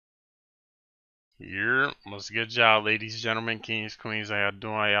What's a good job, ladies, gentlemen, kings, queens? How y'all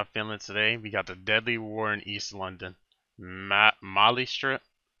doing? How y'all feeling today? We got the deadly war in East London. Malistrip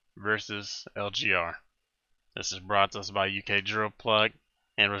versus LGR. This is brought to us by ukdrillplug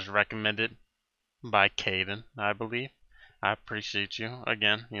and was recommended by Caden, I believe. I appreciate you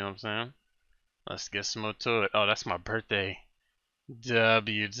again, you know what I'm saying? Let's get some more to it. Oh, that's my birthday.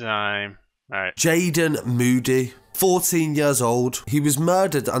 W time. Alright. Jaden Moody, 14 years old. He was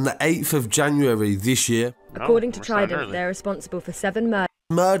murdered on the 8th of January this year. According to Trident, they're responsible for 7 murders.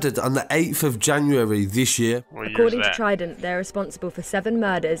 Murdered on the 8th of January this year. According to Trident, they're responsible for 7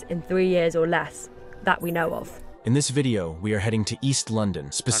 murders in 3 years or less, that we know of. In this video, we are heading to East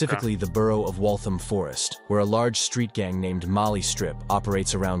London, specifically the borough of Waltham Forest, where a large street gang named Malistrip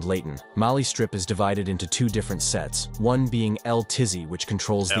operates around Leighton. Malistrip is divided into 2 different sets, one being L Tizzy, which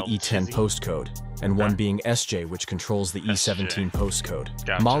controls the E10 postcode, and one being SJ, which controls the E17 postcode.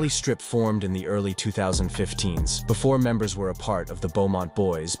 Gotcha. Malistrip formed in the early 2015s. Before members were a part of the Beaumont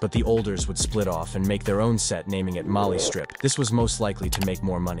Boys, but the olders would split off and make their own set, naming it Malistrip. This was most likely to make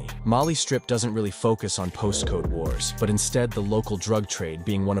more money. Malistrip doesn't really focus on postcode wars, but instead the local drug trade,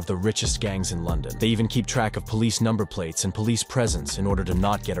 being one of the richest gangs in London. They even keep track of police number plates and police presence in order to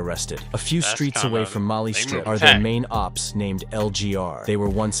not get arrested. A few streets away from Malistrip are their main ops named LGR. They were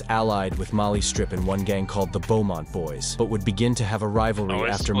once allied with Malistrip in one gang called the Beaumont Boys, but would begin to have a rivalry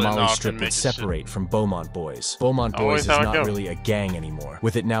after Malistrip would separate from Beaumont Boys. Beaumont Boys is not really a gang anymore,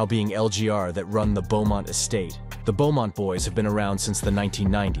 with it now being LGR that run the Beaumont estate. The Beaumont Boys have been around since the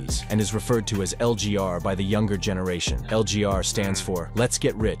 1990s and is referred to as LGR by the younger generation. LGR stands for Let's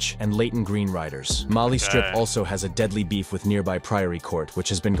Get Rich and Leighton Green Riders. Malistrip also has a deadly beef with nearby Priory Court, which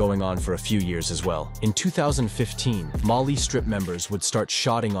has been going on for a few years as well. In 2015, Malistrip members would start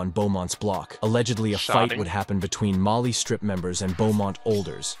shotting on Beaumont's block. Allegedly, a fight would happen between Malistrip members and Beaumont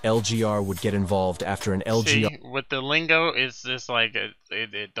olders. LGR would get involved after an LGR... See, with the lingo, it's just like,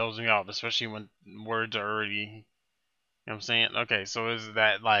 it throws me off, especially when words are already... You know what I'm saying? Okay, so is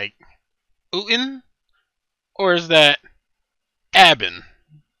that like ootin? Or is that abbin?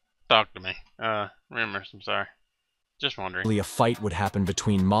 Talk to me. Remember, I'm sorry. Just wondering. A fight would happen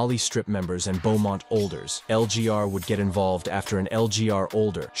between Malistrip members and Beaumont olders. LGR would get involved after an LGR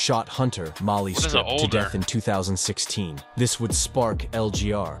older shot Hunter Malistrip to death in 2016. This would spark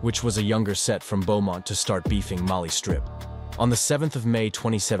LGR, which was a younger set from Beaumont, to start beefing Malistrip. On the 7th of May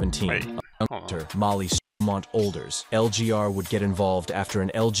 2017, Hunter Malistrip Beaumont olders, LGR would get involved after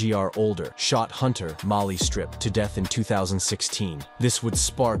an LGR older shot Hunter Malistrip to death in 2016. This would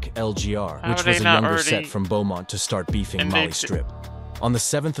spark LGR, which was a younger set from Beaumont, to start beefing Malistrip. On the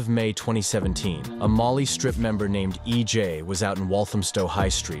 7th of May 2017, a Malistrip member named EJ was out in Walthamstow High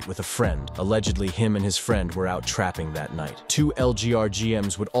Street with a friend. Allegedly, him and his friend were out trapping that night. 2 LGR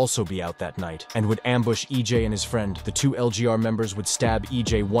GMs would also be out that night and would ambush EJ and his friend. The 2 LGR members would stab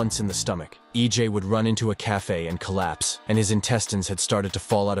EJ once in the stomach. EJ would run into a cafe and collapse, and his intestines had started to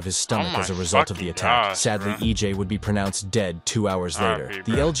fall out of his stomach as a result of the attack. Sadly, EJ would be pronounced dead 2 hours later.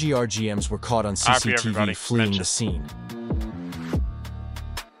 The LGR GMs were caught on CCTV fleeing the scene.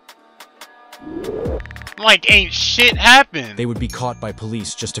 Like, ain't shit happened. They would be caught by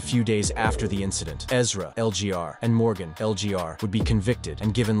police just a few days after the incident. Ezra, LGR, and Morgan, LGR, would be convicted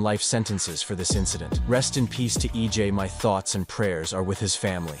and given life sentences for this incident. Rest in peace to EJ. My thoughts and prayers are with his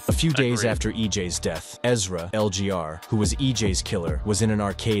family. A few days after EJ's death, Ezra, LGR, who was EJ's killer, was in an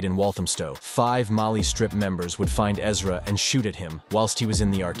arcade in Walthamstow. 5 Malistrip members would find Ezra and shoot at him whilst he was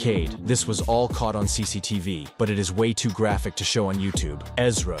in the arcade. This was all caught on CCTV, but it is way too graphic to show on YouTube.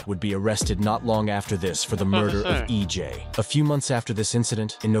 Ezra would be arrested not long after this for the murder of EJ. A few months after this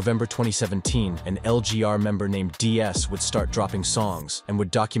incident, in November 2017, an LGR member named DS would start dropping songs and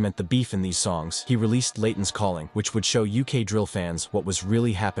would document the beef in these songs. He released Leighton's Calling, which would show UK drill fans what was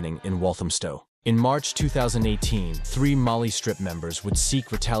really happening in Walthamstow. In March 2018, 3 Malistrip members would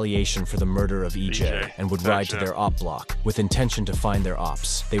seek retaliation for the murder of EJ and would ride to their op block with intention to find their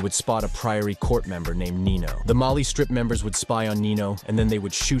ops. They would spot a Priory Court member named Nino. The Malistrip members would spy on Nino, and then they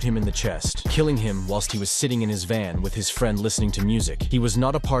would shoot him in the chest, killing him whilst he was sitting in his van with his friend listening to music. He was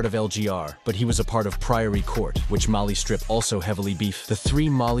not a part of LGR, but he was a part of Priory Court, which Malistrip also heavily beefed. The 3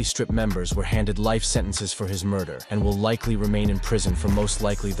 Malistrip members were handed life sentences for his murder and will likely remain in prison for most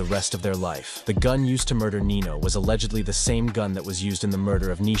likely the rest of their life. The gun used to murder Nino was allegedly the same gun that was used in the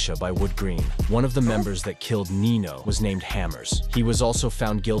murder of Nisha by Wood Green. One of the members that killed Nino was named Hammers. He was also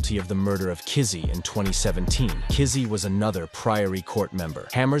found guilty of the murder of Kizzy in 2017. Kizzy was another Priory Court member.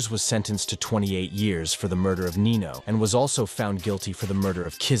 Hammers was sentenced to 28 years for the murder of Nino and was also found guilty for the murder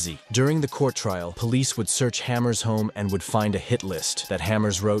of Kizzy. During the court trial, police would search Hammers' home and would find a hit list that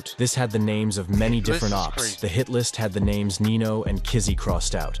Hammers wrote. This had the names of many different ops. The hit list had the names Nino and Kizzy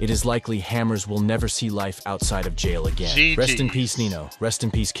crossed out. It is likely Hammers will never see life outside of jail again. GG's. Rest in peace, Nino. Rest in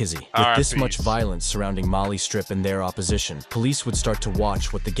peace, Kizzy. With this much violence surrounding Malistrip and their opposition, police would start to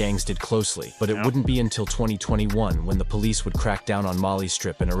watch what the gangs did closely, but it wouldn't be until 2021 when the police would crack down on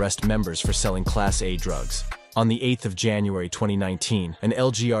Malistrip and arrest members for selling Class A drugs. On the 8th of January 2019, an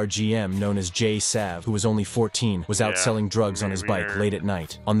LGR GM known as Jay Sav, who was only 14, was out selling drugs on his bike late at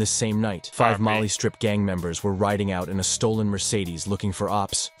night. On this same night, 5 Malistrip gang members were riding out in a stolen Mercedes looking for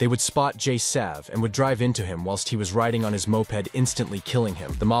ops. They would spot Jay Sav and would drive into him whilst he was riding on his moped, instantly killing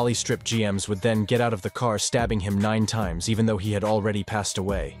him. The Malistrip GMs would then get out of the car, stabbing him 9 times, even though he had already passed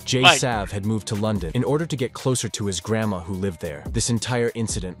away. Jay Sav had moved to London in order to get closer to his grandma who lived there. This entire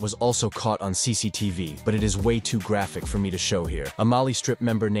incident was also caught on CCTV, but it is way too graphic for me to show here. A Malistrip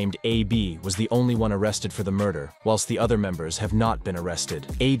member named AB was the only one arrested for the murder, whilst the other members have not been arrested.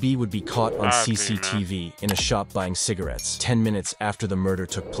 AB would be caught on CCTV in a shop buying cigarettes 10 minutes after the murder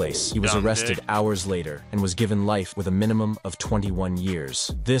took place. He was arrested hours later and was given life with a minimum of 21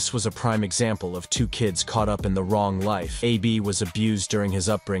 years. This was a prime example of 2 kids caught up in the wrong life. AB was abused during his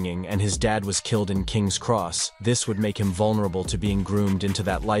upbringing and his dad was killed in King's Cross. This would make him vulnerable to being groomed into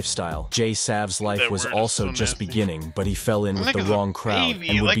that lifestyle. Jay Sav's life was also just beginning, but he fell in with the wrong crowd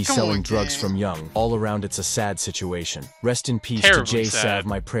and would be selling drugs from young. All around, it's a sad situation. Rest in peace to Jay Sav.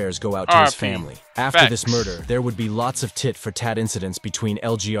 My prayers go out to his family. After this murder, there would be lots of tit for tat incidents between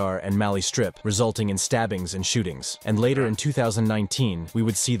LGR and Malistrip, resulting in stabbings and shootings. And later in 2019, we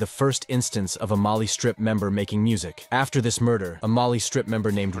would see the first instance of a Malistrip member making music. After this murder, a Malistrip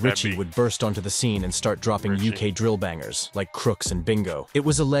member named Richie would burst onto the scene and start dropping UK drill bangers, like Crooks and Bingo. It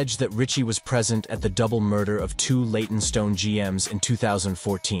was alleged that Richie was present at the double murder of 2 Leytonstone GMs in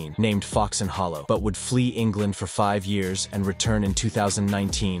 2014, named Fox and Hollow, but would flee England for 5 years and return in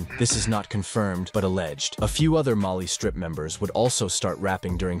 2019. This is not confirmed, but alleged. A few other Malistrip members would also start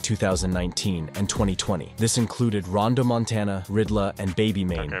rapping during 2019 and 2020. This included Rondo Montana, Ridla, and Baby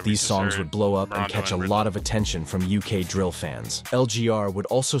Mane. These songs would blow up and catch a lot of attention from UK drill fans. LGR would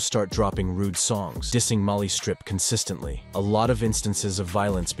also start dropping rude songs, dissing Malistrip consistently. A lot of instances of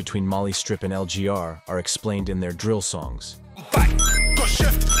violence between Malistrip and LGR are explained in their drill songs.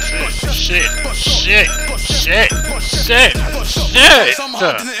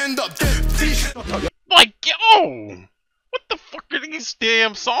 Like, yo! What the fuck are these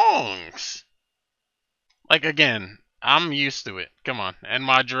damn songs? Like, again, I'm used to it. Come on. And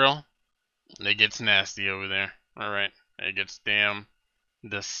my drill, it gets nasty over there. Alright. It gets damn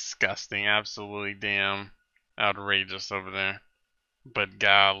disgusting. Absolutely damn outrageous over there. But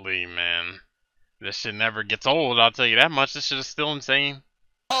golly, man. This shit never gets old, I'll tell you that much. This shit is still insane.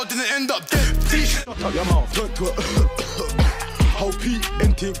 Oh, didn't end up whole P,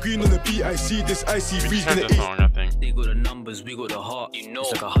 MT green on the beat, I see this icy freeze gonna eat. Song, I think. They got the numbers, we got the heart. You know,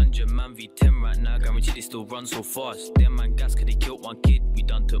 it's like 100 man v10 right now. Guaranteed they still run so fast. Them man gas, cause they killed 1 kid. We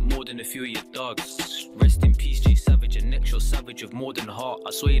done took more than a few of your dogs. Rest in peace, J Savage, and next you're savage with more than heart.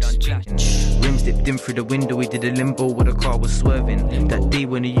 I swear you done jack. Rims dipped in through the window, we did a limbo where the car was swerving. That day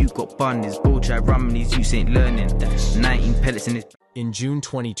when the youth got bun, his bro tried ramming, these youths ain't learning. 19 pellets in his. In June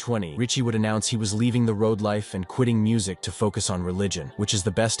 2020, Richie would announce he was leaving the road life and quitting music to focus on religion, which is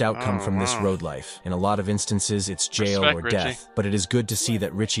the best outcome from this road life. In a lot of instances, it's jail or death, but it is good to see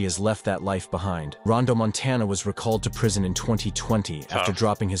that Richie has left that life behind. Rondo Montana was recalled to prison in 2020 after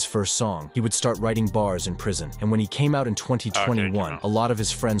dropping his first song. He would start writing bars in prison, and when he came out in 2021, a lot of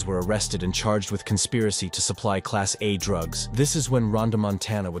his friends were arrested and charged with conspiracy to supply Class A drugs. This is when Rondo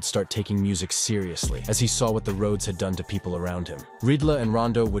Montana would start taking music seriously, as he saw what the roads had done to people around him. Ridla and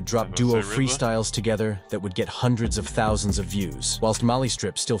Rondo would drop duo freestyles together that would get hundreds of thousands of views. Whilst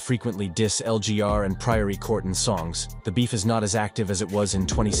Malistrip still frequently diss LGR and Priory Court in songs, the beef is not as active as it was in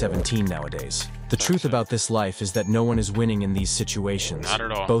 2017 nowadays. The truth about this life is that no one is winning in these situations. Not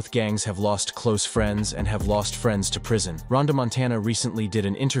at all. Both gangs have lost close friends and have lost friends to prison. Rondo Montana recently did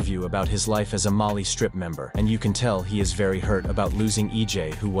an interview about his life as a Malistrip member, and you can tell he is very hurt about losing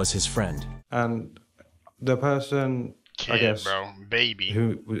EJ, who was his friend. And the person, Kid, I guess, bro. Baby.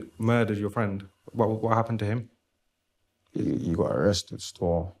 who murdered your friend, what happened to him? He got arrested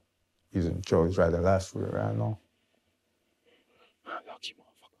still. He's in jail. He's right the last for it right now. Lucky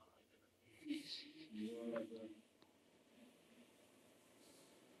motherfucker.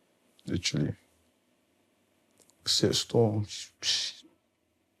 literally. Sit storm. That's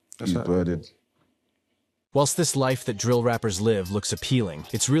He's it. birded. Whilst this life that drill rappers live looks appealing,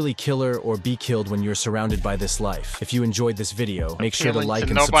 it's really kill her or be killed when you're surrounded by this life. If you enjoyed this video, make sure to Appealing like to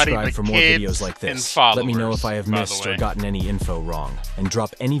and nobody subscribe but for more kids videos like and this. Let me know if I have followers, by the missed or way. gotten any info wrong, and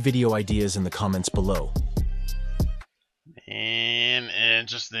drop any video ideas in the comments below. And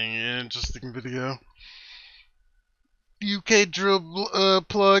interesting video. ukdrill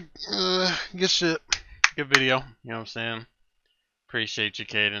plug, good shit. Good video, you know what I'm saying? Appreciate you,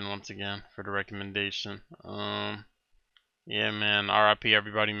 Caden, once again, for the recommendation. Yeah, man, RIP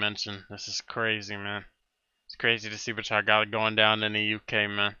everybody mentioned. This is crazy, man. It's crazy to see what y'all got going down in the UK,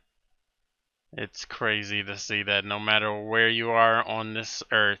 man. It's crazy to see that no matter where you are on this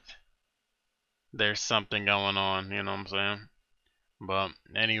earth, there's something going on, you know what I'm saying? But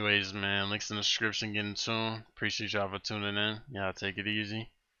anyways, man, links in the description getting soon. Appreciate y'all for tuning in. Y'all take it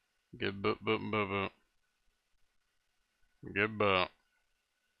easy. Good boop. Good boop.